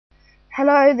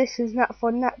Hello, this is Nat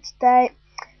for Nat today,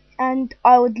 and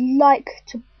I would like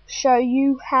to show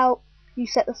you how you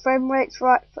set the frame rates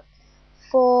right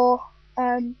for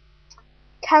CamStudio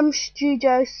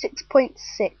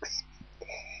 6.6.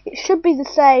 It should be the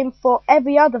same for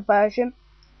every other version.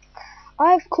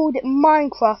 I've called it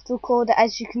Minecraft Recorder,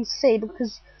 as you can see,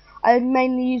 because I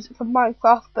mainly use it for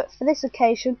Minecraft, but for this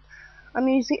occasion I'm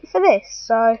using it for this.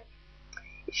 So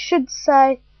it should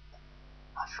say,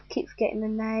 I keep forgetting the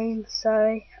name,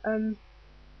 sorry, what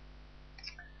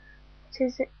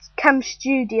is it?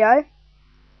 CamStudio.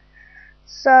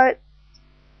 So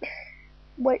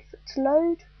wait for it to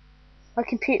load. My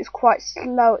computer's quite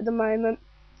slow at the moment.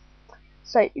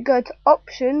 So you go to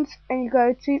options and you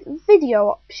go to video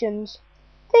options.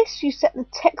 This, you set the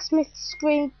TechSmith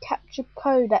screen capture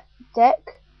codec.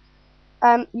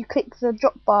 You click the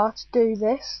drop bar to do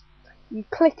this. You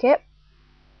click it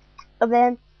and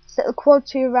then set the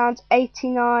quality around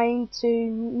 89 to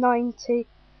 90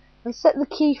 and set the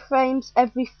keyframes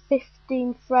every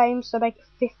 15 frames, so make it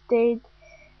 15.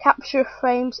 Capture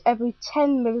frames every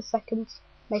 10 milliseconds,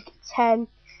 make it 10.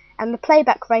 And the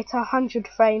playback rate 100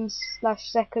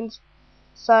 frames/seconds,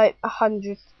 so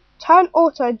 100. Turn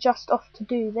auto adjust off to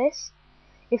do this.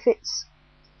 If it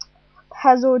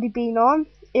has already been on,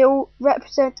 it will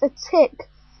represent a tick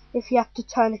if you have to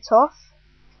turn it off.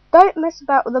 Don't mess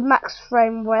about with the max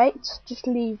frame rate, just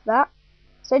leave that.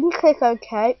 So then you click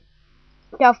OK.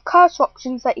 You have cursor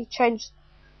options that you change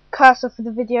cursor for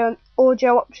the video, and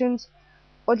audio options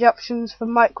for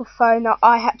microphone. Now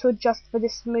I had to adjust for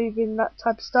this movie and that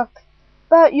type of stuff,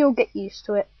 but you'll get used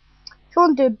to it. If you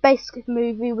want to do a basic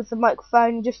movie with the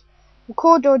microphone, just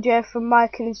record audio from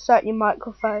mic and insert your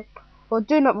microphone, or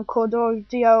do not record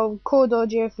audio, record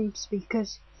audio from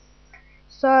speakers.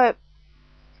 So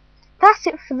that's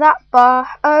it for that bar.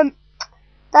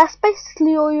 That's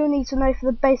basically all you need to know for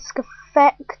the basic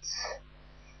effects.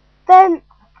 Then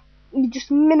you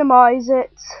just minimize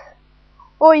it,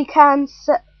 or you can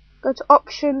go to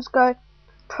options, go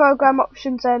program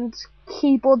options and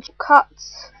keyboard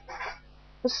cuts.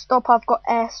 To stop, I've got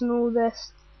S and all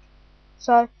this,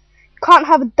 so you can't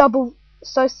have a double.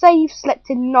 So say you've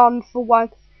selected none for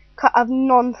one, can't have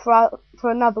none for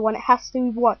another one. It has to be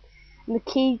one, and the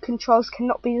key controls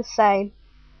cannot be the same.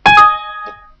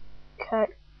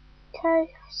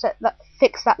 Okay, set that,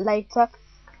 fix that later.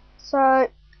 So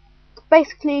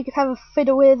basically you can have a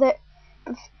fiddle with it,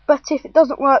 but if it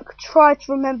doesn't work, try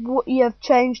to remember what you have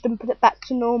changed and put it back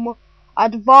to normal. I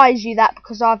advise you that,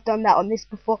 because I've done that on this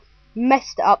before,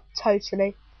 messed it up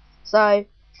totally. So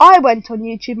I went on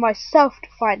YouTube myself to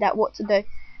find out what to do.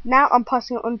 Now I'm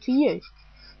passing it on to you.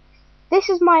 This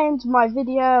is my end of my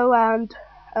video, and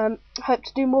hope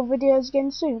to do more videos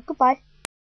again soon. Goodbye.